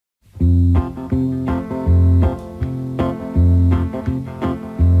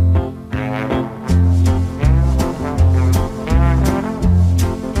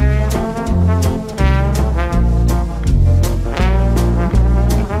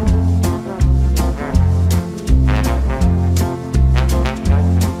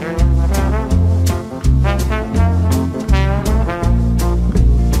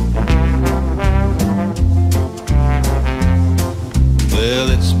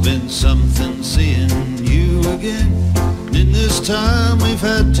Something seeing you again. In this time we've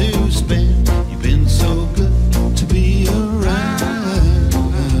had to spend, you've been so good to be around.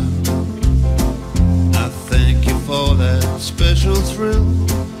 I thank you for that special thrill.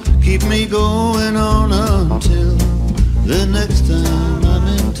 Keep me going on until the next time I'm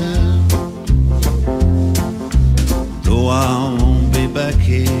in town. Though I won't be back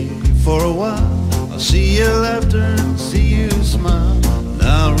here for a while, I'll see your laughter and see you smile.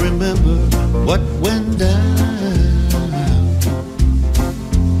 I'll remember what went down,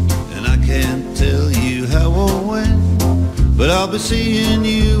 and I can't tell you how or when, but I'll be seeing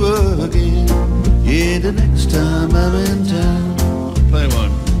you again, yeah, the next time I'm in town. I'll play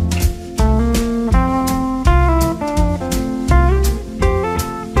one.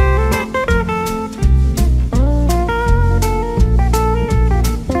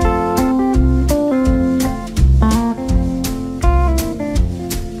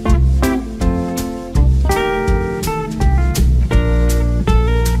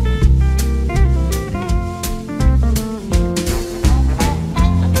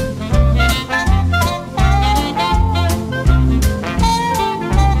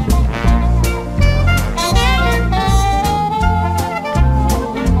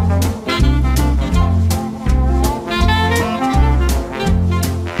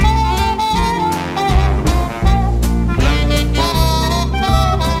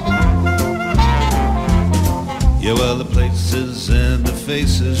 Yeah, well, the places and the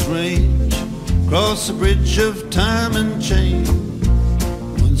faces range across the bridge of time and change.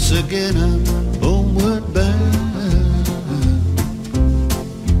 Once again I'm homeward bound,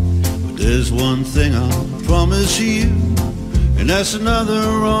 but there's one thing I'll promise you, and that's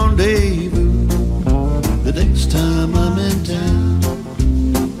another rendezvous the next time I'm in town.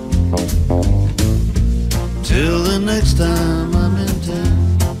 Till the next time